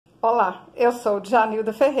Olá, eu sou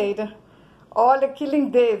Djanilda Ferreira. Olha que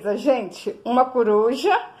lindeza, gente! Uma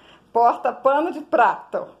coruja porta-pano de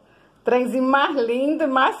prato. Trenzinho mais lindo e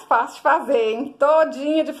mais fácil de fazer, hein?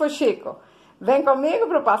 Todinha de fuxico. Vem comigo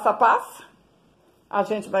pro passo a passo? A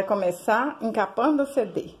gente vai começar encapando o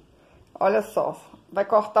CD. Olha só, vai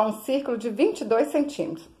cortar um círculo de 22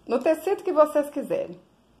 centímetros, no tecido que vocês quiserem.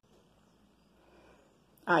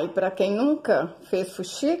 Aí, pra quem nunca fez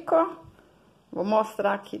fuxico, ó, vou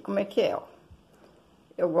mostrar aqui como é que é, ó.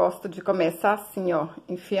 Eu gosto de começar assim, ó,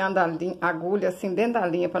 enfiando a agulha assim dentro da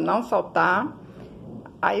linha pra não soltar.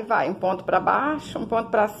 Aí vai um ponto pra baixo, um ponto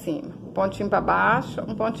pra cima. Um pontinho pra baixo,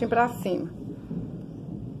 um pontinho pra cima.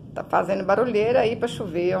 Tá fazendo barulheira aí pra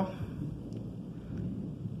chover, ó.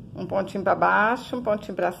 Um pontinho pra baixo, um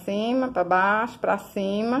pontinho pra cima, pra baixo, pra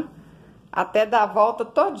cima, até dar a volta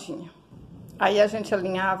todinha. Aí a gente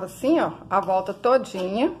alinhava assim, ó, a volta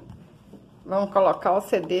todinha. Vamos colocar o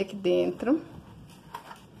CD aqui dentro.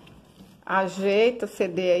 Ajeita o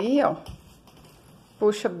CD aí, ó.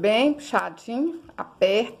 Puxa bem puxadinho,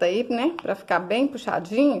 aperta aí, né? Pra ficar bem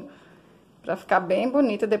puxadinho, pra ficar bem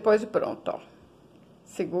bonita depois de pronto, ó.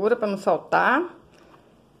 Segura pra não soltar.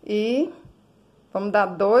 E vamos dar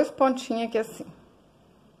 2 pontinhos aqui assim.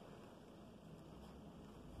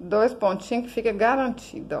 2 pontinhos que fica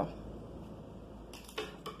garantido, ó.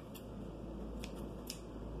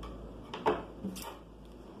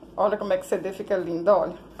 Olha como é que o CD fica lindo,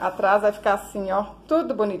 olha. Atrás vai ficar assim, ó,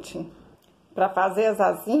 tudo bonitinho. Pra fazer as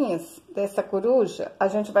asinhas dessa coruja, a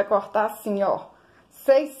gente vai cortar assim, ó,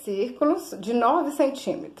 6 círculos de 9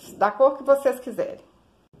 centímetros, da cor que vocês quiserem.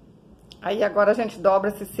 Aí agora a gente dobra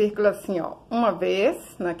esse círculo assim, ó, uma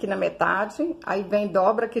vez, aqui na metade, aí vem,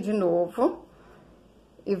 dobra aqui de novo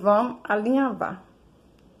e vamos alinhavar.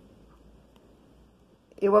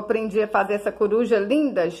 Eu aprendi a fazer essa coruja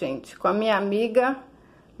linda, gente, com a minha amiga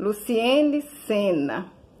Luciene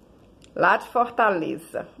Sena, lá de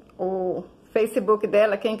Fortaleza. O Facebook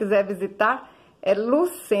dela, quem quiser visitar, é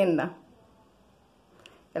Lucena.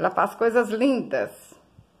 Ela faz coisas lindas.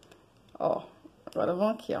 Ó, agora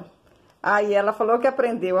vamos aqui, ó. Aí ela falou que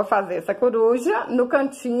aprendeu a fazer essa coruja no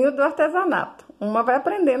cantinho do artesanato. Uma vai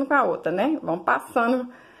aprendendo com a outra, né? Vão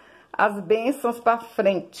passando as bênçãos pra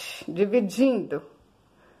frente, dividindo.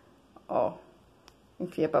 Ó,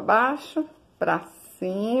 enfia pra baixo, pra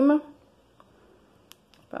cima,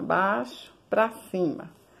 pra baixo, pra cima.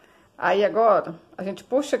 Aí agora, a gente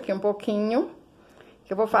puxa aqui um pouquinho,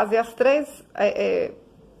 que eu vou fazer as 3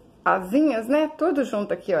 asinhas, né? Tudo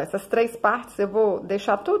junto aqui, ó. Essas 3 partes eu vou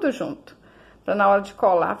deixar tudo junto, pra na hora de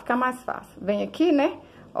colar ficar mais fácil. Vem aqui, né?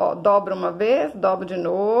 Ó, dobra uma vez, dobra de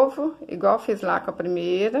novo, igual fiz lá com a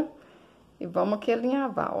primeira. E vamos aqui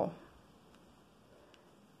alinhavar, ó.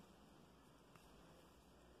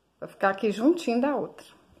 Vai ficar aqui juntinho da outra.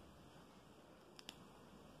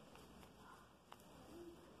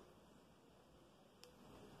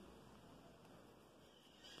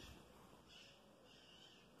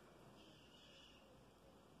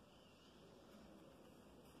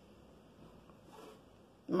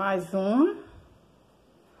 Mais uma.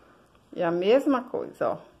 E a mesma coisa,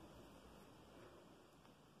 ó.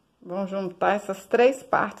 Vamos juntar essas 3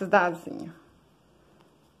 partes da asinha.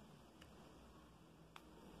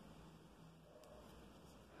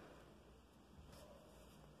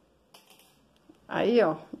 Aí,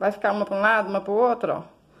 ó, vai ficar uma para um lado, uma para o outro, ó.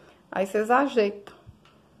 Aí vocês ajeitam.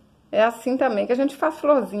 É assim também que a gente faz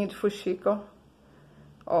florzinha de fuxico, ó.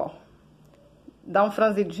 Ó. Dá um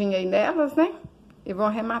franzidinho aí nelas, né? E vão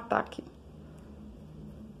arrematar aqui.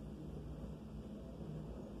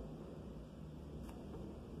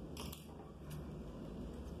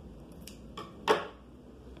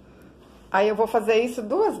 Aí eu vou fazer isso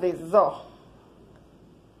 2 vezes, ó.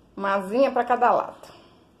 Uma asinha para cada lado.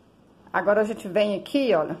 Agora a gente vem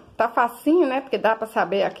aqui, olha, tá facinho, né? Porque dá pra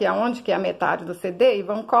saber aqui aonde que é a metade do CD e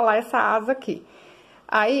vamos colar essa asa aqui.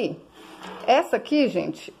 Aí, essa aqui,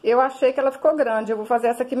 gente, eu achei que ela ficou grande, eu vou fazer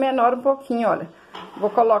essa aqui menor um pouquinho, olha. Vou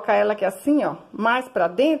colocar ela aqui assim, ó, mais pra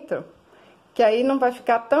dentro, que aí não vai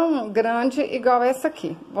ficar tão grande igual essa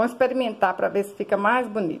aqui. Vamos experimentar pra ver se fica mais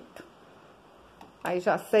bonito. Aí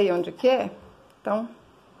já sei onde que é, então,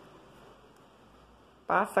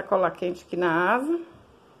 passa a cola quente aqui na asa.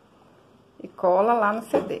 E cola lá no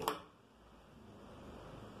CD.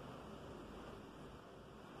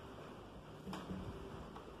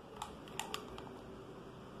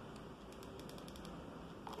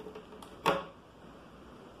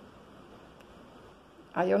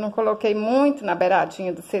 Aí eu não coloquei muito na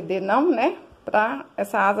beiradinha do CD não, né? Pra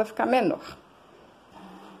essa asa ficar menor.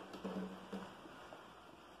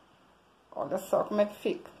 Olha só como é que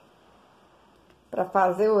fica. Para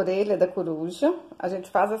fazer a orelha da coruja, a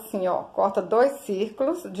gente faz assim, ó, corta 2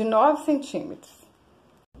 círculos de 9 centímetros.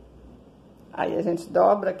 Aí a gente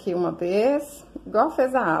dobra aqui uma vez, igual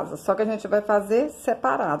fez a asa, só que a gente vai fazer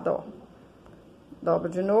separado, ó. Dobra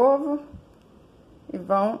de novo e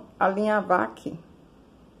vão alinhavar aqui.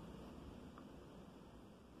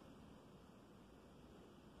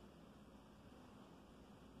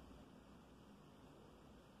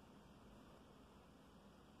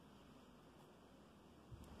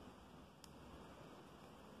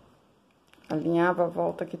 Alinhava a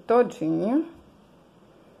volta aqui todinho.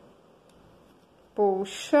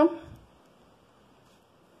 Puxa.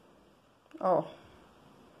 Ó.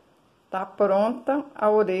 Tá pronta a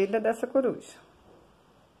orelha dessa coruja.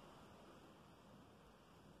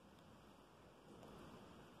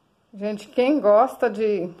 Gente, quem gosta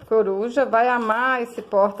de coruja vai amar esse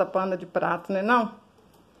porta-pano de prato, né não?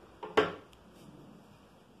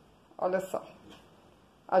 Olha só.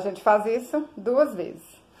 A gente faz isso 2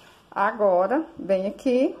 vezes. Agora, vem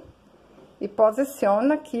aqui e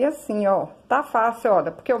posiciona aqui assim, ó. Tá fácil,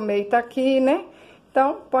 olha, porque o meio tá aqui, né?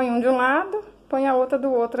 Então, põe um de um lado, põe a outra do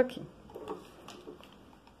outro aqui.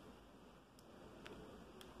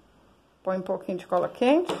 Põe um pouquinho de cola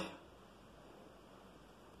quente.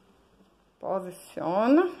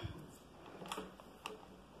 Posiciona.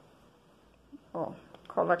 Ó,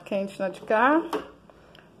 cola quente na de cá.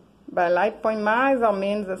 Vai lá e põe mais ou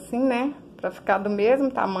menos assim, né? Pra ficar do mesmo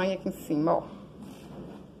tamanho aqui em cima, ó.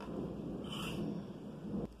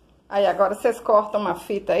 Aí, agora, vocês cortam uma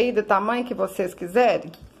fita aí do tamanho que vocês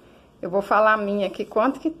quiserem. Eu vou falar a minha aqui,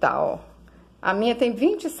 quanto que tá, ó. A minha tem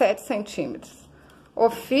 27 centímetros. Ou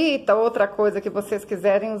fita, outra coisa que vocês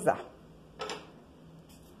quiserem usar.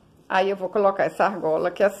 Aí, eu vou colocar essa argola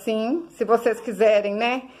aqui assim. Se vocês quiserem,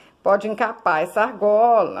 né, pode encapar essa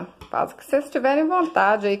argola. Faz o que vocês tiverem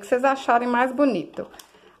vontade aí, que vocês acharem mais bonito.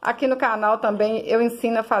 Aqui no canal também eu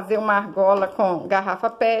ensino a fazer uma argola com garrafa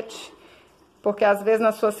PET, porque às vezes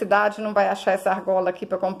na sua cidade não vai achar essa argola aqui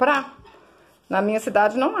para comprar. Na minha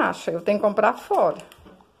cidade não acha, eu tenho que comprar fora.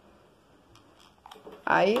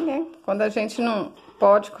 Aí, né, quando a gente não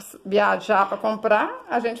pode viajar para comprar,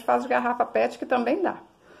 a gente faz de garrafa PET que também dá.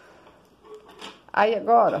 Aí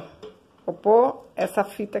agora, vou pôr essa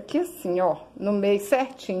fita aqui assim, ó, no meio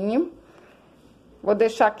certinho. Vou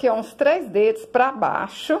deixar aqui, ó, uns 3 dedos pra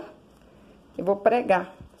baixo e vou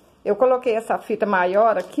pregar. Eu coloquei essa fita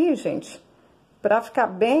maior aqui, gente, pra ficar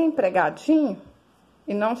bem pregadinho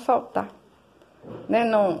e não soltar. Né?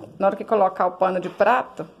 Não, na hora que colocar o pano de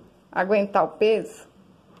prato, aguentar o peso.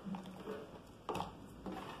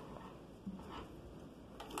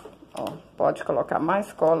 Ó, pode colocar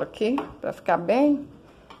mais cola aqui pra ficar bem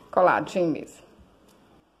coladinho mesmo.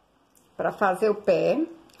 Pra fazer o pé,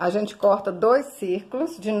 a gente corta 2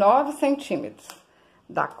 círculos de 9 centímetros,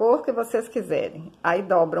 da cor que vocês quiserem. Aí,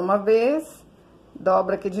 dobra uma vez,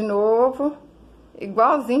 dobra aqui de novo,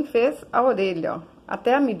 igualzinho fez a orelha, ó.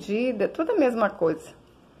 Até a medida, tudo a mesma coisa.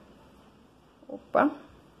 Opa.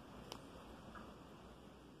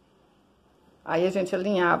 Aí, a gente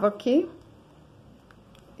alinhava aqui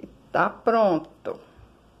e tá pronto.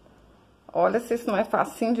 Olha se isso não é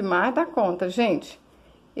facinho demais da conta, gente.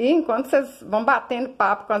 E enquanto vocês vão batendo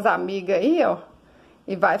papo com as amigas aí, ó,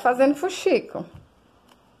 e vai fazendo fuxico.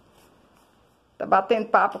 Tá batendo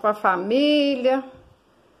papo com a família,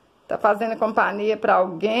 tá fazendo companhia pra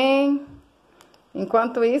alguém.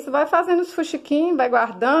 Enquanto isso, vai fazendo os fuxiquinhos, vai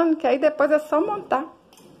guardando, que aí depois é só montar.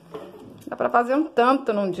 Dá pra fazer um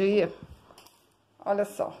tanto num dia. Olha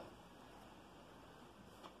só.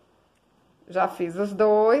 Já fiz os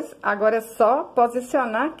 2, agora é só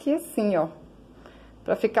posicionar aqui assim, ó.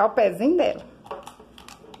 Pra ficar o pezinho dela.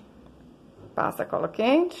 Passa a cola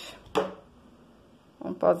quente.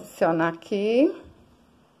 Vamos posicionar aqui.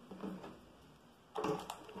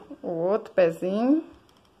 O outro pezinho.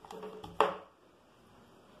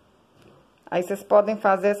 Aí, vocês podem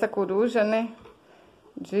fazer essa coruja, né?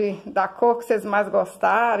 Da cor que vocês mais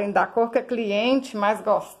gostarem, da cor que a cliente mais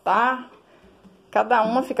gostar. Cada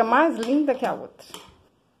uma fica mais linda que a outra.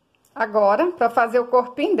 Agora, para fazer o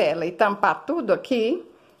corpinho dela e tampar tudo aqui,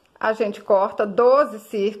 a gente corta 12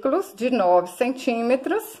 círculos de 9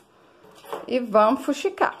 centímetros e vamos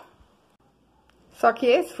fuxicar. Só que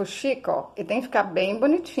esse fuxico, ó, ele tem que ficar bem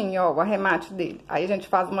bonitinho, ó, o arremate dele. Aí, a gente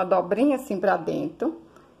faz uma dobrinha assim pra dentro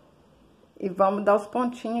e vamos dar os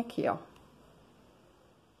pontinhos aqui, ó.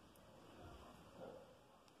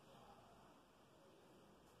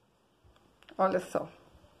 Olha só.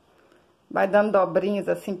 Vai dando dobrinhas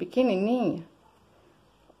assim, pequenininha.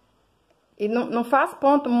 E não faz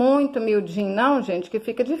ponto muito miudinho, não, gente, que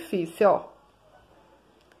fica difícil, ó.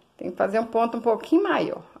 Tem que fazer um ponto um pouquinho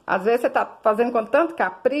maior. Às vezes você tá fazendo com tanto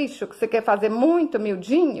capricho que você quer fazer muito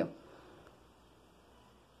miudinho.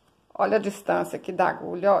 Olha a distância aqui da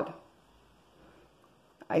agulha, olha.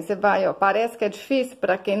 Aí você vai, ó, parece que é difícil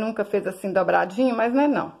pra quem nunca fez assim dobradinho, mas não é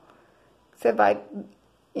não. Você vai,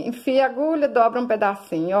 enfia a agulha, dobra um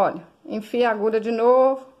pedacinho, olha. Enfia a agulha de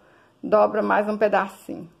novo, dobra mais um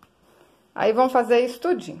pedacinho. Aí vamos fazer isso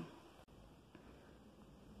tudinho.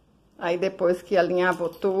 Aí depois que alinhavou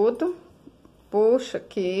tudo, puxa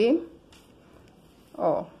aqui,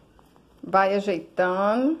 ó, vai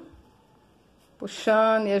ajeitando,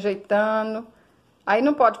 puxando e ajeitando. Aí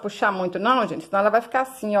não pode puxar muito não, gente, senão ela vai ficar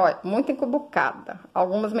assim, ó, muito encubucada.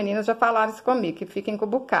 Algumas meninas já falaram isso comigo, que fica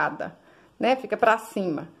encubucada, né, fica pra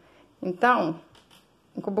cima. Então,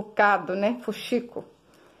 encubucado, né, fuxico.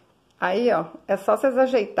 Aí, ó, é só vocês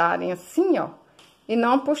ajeitarem assim, ó, e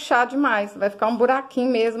não puxar demais, vai ficar um buraquinho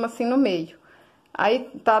mesmo assim no meio. Aí,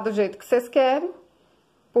 tá do jeito que vocês querem,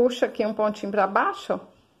 puxa aqui um pontinho pra baixo, ó,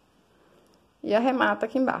 e arremata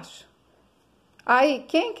aqui embaixo. Aí,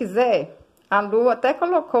 quem quiser, a Lu até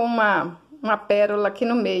colocou uma pérola aqui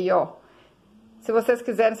no meio, ó. Se vocês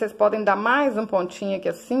quiserem, vocês podem dar mais um pontinho aqui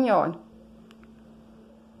assim, ó,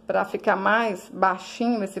 pra ficar mais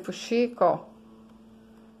baixinho esse fuxico, ó.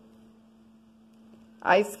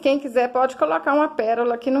 Aí, quem quiser, pode colocar uma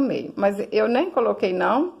pérola aqui no meio. Mas eu nem coloquei,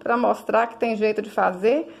 não, pra mostrar que tem jeito de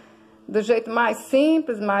fazer do jeito mais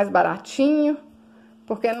simples, mais baratinho.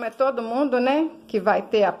 Porque não é todo mundo, né, que vai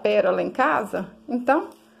ter a pérola em casa. Então,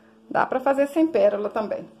 dá pra fazer sem pérola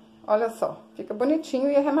também. Olha só, fica bonitinho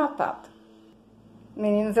e arrematado.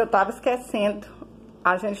 Meninos, eu tava esquecendo.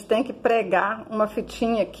 A gente tem que pregar uma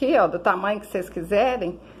fitinha aqui, ó, do tamanho que vocês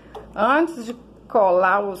quiserem. Antes de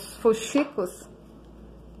colar os fuxicos.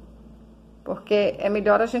 Porque é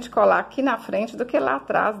melhor a gente colar aqui na frente do que lá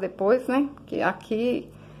atrás depois, né? Que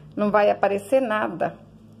aqui não vai aparecer nada.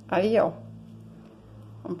 Aí, ó.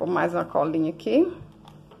 Vamos pôr mais uma colinha aqui.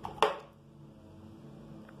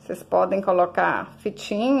 Vocês podem colocar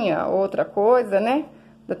fitinha, outra coisa, né?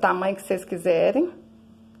 Do tamanho que vocês quiserem.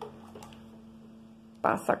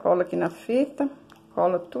 Passa a cola aqui na fita.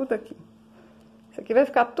 Cola tudo aqui. Isso aqui vai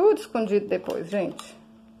ficar tudo escondido depois, gente.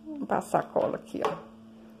 Vamos passar a cola aqui, ó.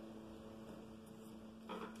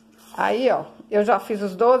 Aí, ó, eu já fiz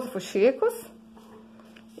os 12 fuxicos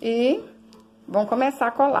e vamos começar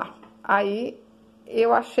a colar. Aí,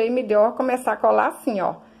 eu achei melhor começar a colar assim,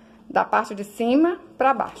 ó, da parte de cima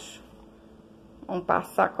pra baixo. Vamos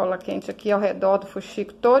passar a cola quente aqui ao redor do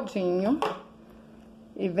fuxico todinho.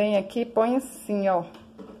 E vem aqui e põe assim, ó.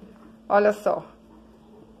 Olha só.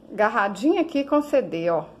 Agarradinho aqui com CD,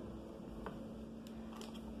 ó.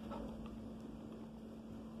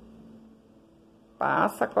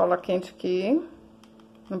 Passa a cola quente aqui.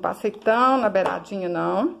 Não passei tão na beiradinha,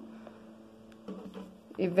 não.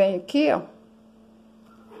 E vem aqui, ó.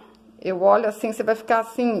 Eu olho assim, você vai ficar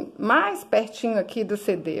assim, mais pertinho aqui do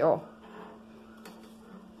CD, ó.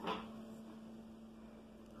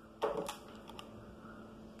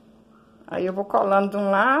 Aí, eu vou colando de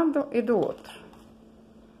um lado e do outro.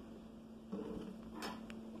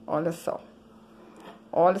 Olha só.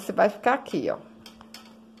 Olha se vai ficar aqui, ó.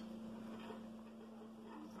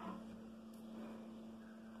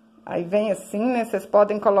 Aí, vem assim, né? Vocês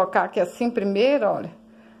podem colocar aqui assim primeiro, olha.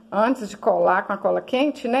 Antes de colar com a cola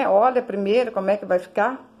quente, né? Olha primeiro como é que vai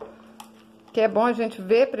ficar. Que é bom a gente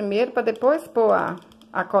ver primeiro para depois pôr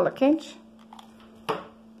a cola quente.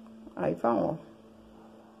 Aí, vão, ó.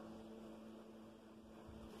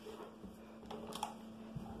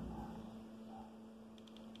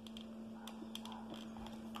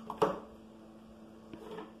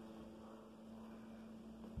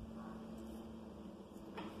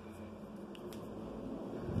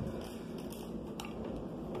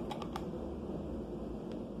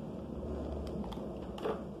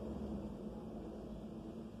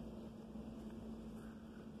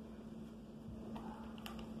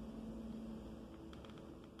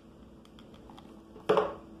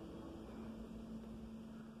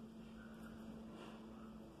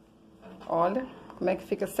 Olha como é que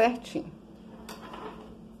fica certinho.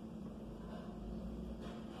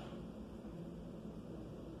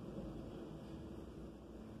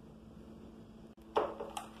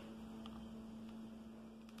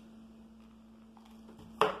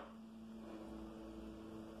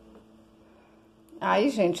 Aí,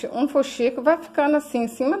 gente, um fuxico vai ficando assim, em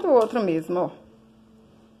cima do outro mesmo, ó.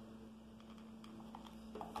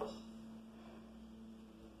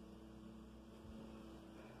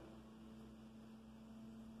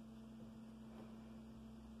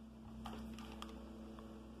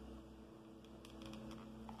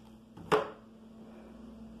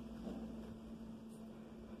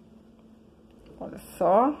 Olha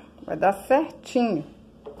só, vai dar certinho.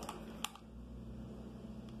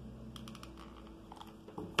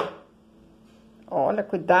 Olha,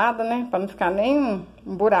 cuidado, né? Pra não ficar nem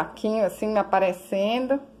um buraquinho assim me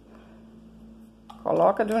aparecendo.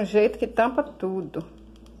 Coloca de um jeito que tampa tudo.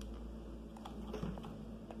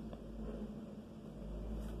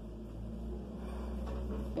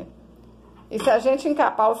 E se a gente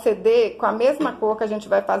encapar o CD com a mesma cor que a gente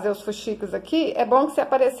vai fazer os fuxicos aqui, é bom que se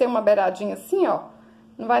aparecer uma beiradinha assim, ó,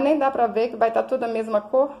 não vai nem dar pra ver que vai estar tudo a mesma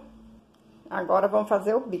cor. Agora vamos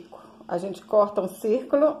fazer o bico. A gente corta um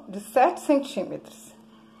círculo de 7 centímetros.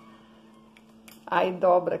 Aí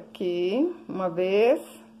dobra aqui, uma vez,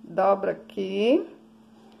 dobra aqui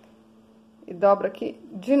e dobra aqui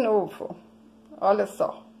de novo. Olha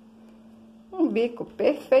só. Um bico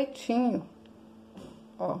perfeitinho,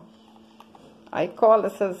 ó. Aí cola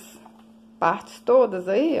essas partes todas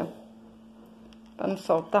aí, ó, pra não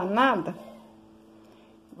soltar nada.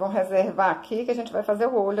 Vamos reservar aqui que a gente vai fazer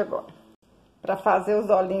o olho agora. Pra fazer os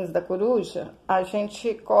olhinhos da coruja, a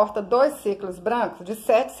gente corta 2 círculos brancos de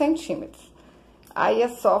 7 centímetros. Aí é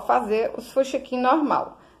só fazer os fuxiquinhos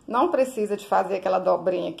normal. Não precisa de fazer aquela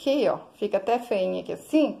dobrinha aqui, ó, fica até feinha aqui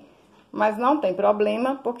assim, mas não tem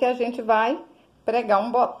problema, porque a gente vai pregar um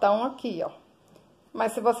botão aqui, ó.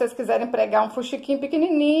 Mas se vocês quiserem pregar um fuxiquinho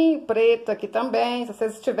pequenininho, preto aqui também, se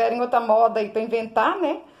vocês tiverem outra moda aí pra inventar,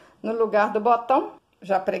 né, no lugar do botão.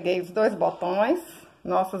 Já preguei os 2 botões,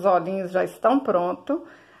 nossos olhinhos já estão prontos.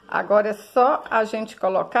 Agora é só a gente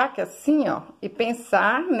colocar aqui assim, ó, e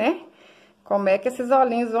pensar, né, como é que esses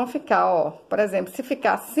olhinhos vão ficar, ó. Por exemplo, se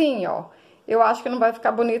ficar assim, ó, eu acho que não vai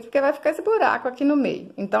ficar bonito, porque vai ficar esse buraco aqui no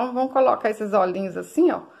meio. Então, vamos colocar esses olhinhos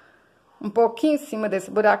assim, ó, um pouquinho em cima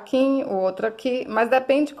desse buraquinho, o outro aqui, mas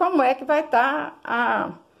depende de como é que vai estar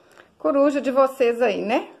a coruja de vocês aí,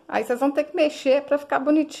 né? Aí vocês vão ter que mexer pra ficar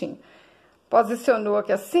bonitinho. Posicionou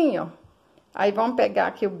aqui assim, ó. Aí vamos pegar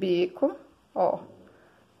aqui o bico, ó.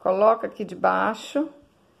 Coloca aqui debaixo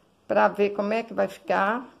pra ver como é que vai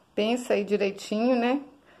ficar. Pensa aí direitinho, né?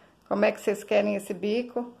 Como é que vocês querem esse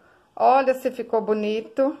bico. Olha se ficou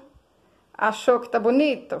bonito. Achou que tá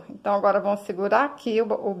bonito? Então, agora vamos segurar aqui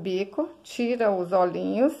o bico, tira os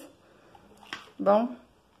olhinhos, vamos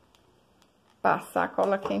passar a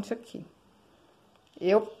cola quente aqui.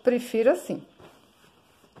 Eu prefiro assim,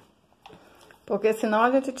 porque senão a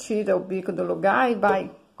gente tira o bico do lugar e vai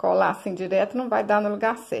colar assim direto, não vai dar no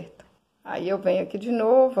lugar certo. Aí eu venho aqui de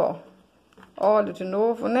novo, ó, olho de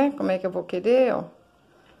novo, né, como é que eu vou querer, ó.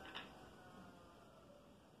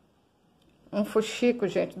 Um fuxico,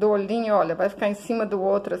 gente, do olhinho, olha, vai ficar em cima do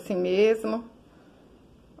outro assim mesmo.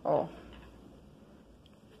 Ó.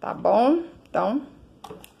 Tá bom? Então,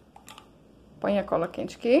 põe a cola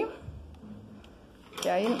quente aqui. E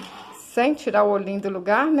aí, sem tirar o olhinho do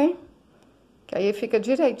lugar, né? Que aí fica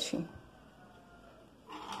direitinho.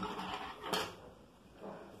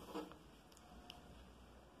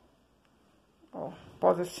 Ó,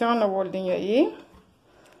 posiciona o olhinho aí.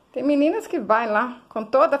 Tem meninas que vai lá com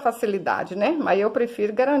toda facilidade, né? Mas eu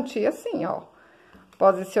prefiro garantir assim, ó.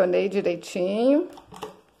 Posicionei direitinho.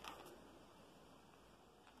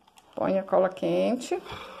 Põe a cola quente.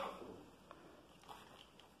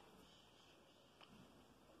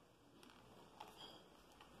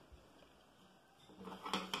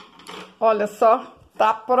 Olha só,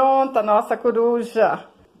 tá pronta a nossa coruja.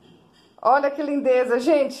 Olha que lindeza,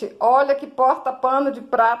 gente. Olha que porta-pano de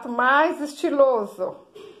prato mais estiloso.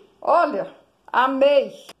 Olha,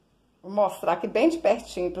 amei. Vou mostrar aqui bem de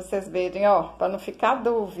pertinho pra vocês verem, ó, pra não ficar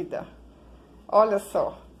dúvida. Olha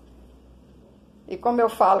só. E como eu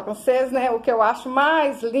falo com vocês, né, o que eu acho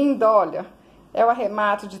mais lindo, olha, é o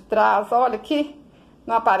arremate de trás. Olha aqui,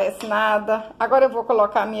 não aparece nada. Agora eu vou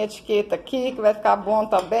colocar a minha etiqueta aqui, que vai ficar bom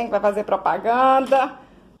também, que vai fazer propaganda.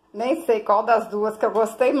 Nem sei qual das duas que eu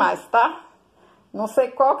gostei mais, tá? Não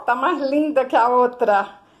sei qual que tá mais linda que a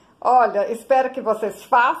outra. Olha, espero que vocês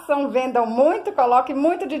façam, vendam muito, coloquem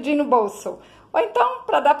muito din no bolso. Ou então,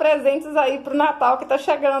 para dar presentes aí pro Natal que tá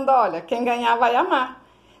chegando, olha, quem ganhar vai amar.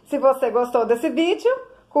 Se você gostou desse vídeo,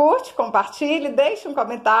 curte, compartilhe, deixe um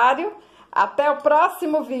comentário. Até o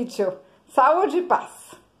próximo vídeo. Saúde e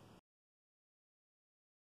paz!